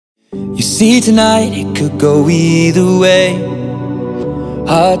You see, tonight it could go either way.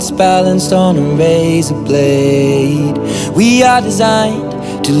 Hearts balanced on a razor blade. We are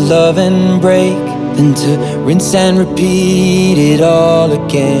designed to love and break, then to rinse and repeat it all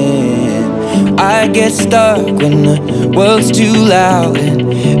again. I get stuck when the world's too loud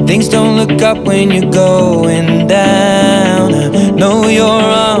and things don't look up when you're going down. I know your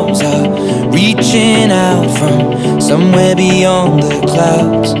arms are reaching out from somewhere beyond the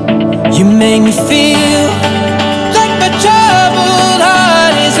clouds. You make me feel like my troubled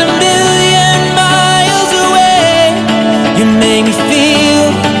heart is a million miles away. You make me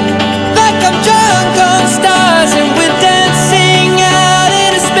feel like I'm drunk on stars and we're dancing out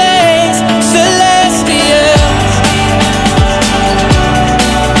into space, celestial.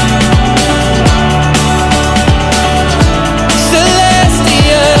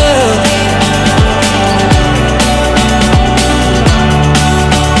 Celestial.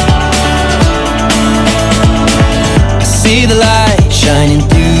 See the light shining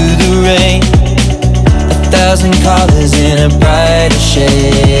through the rain, 1,000 colors in a brighter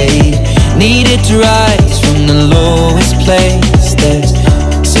shade. Needed to rise from the lowest place. There's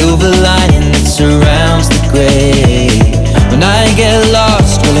silver lining that surrounds the gray. When I get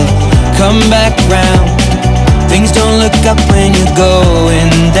lost, will it come back round? Things don't look up when you're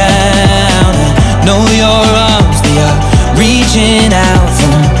going down. I know your arms, they are reaching out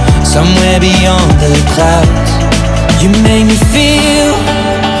from somewhere beyond the clouds. You make me feel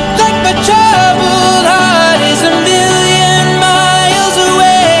like my troubled heart is a million miles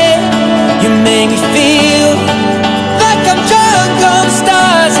away. You make me feel like I'm drunk on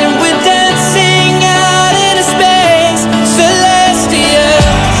stars and we're dancing out into space, celestial.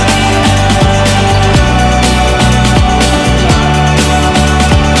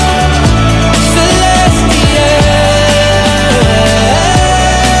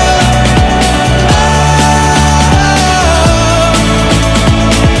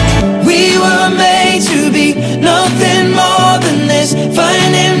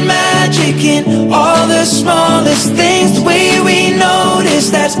 Finding magic in all the smallest things, the way we notice,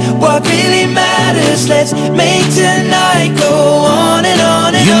 that's what really matters. Let's make tonight go on and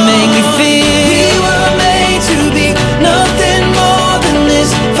on and on. You make me feel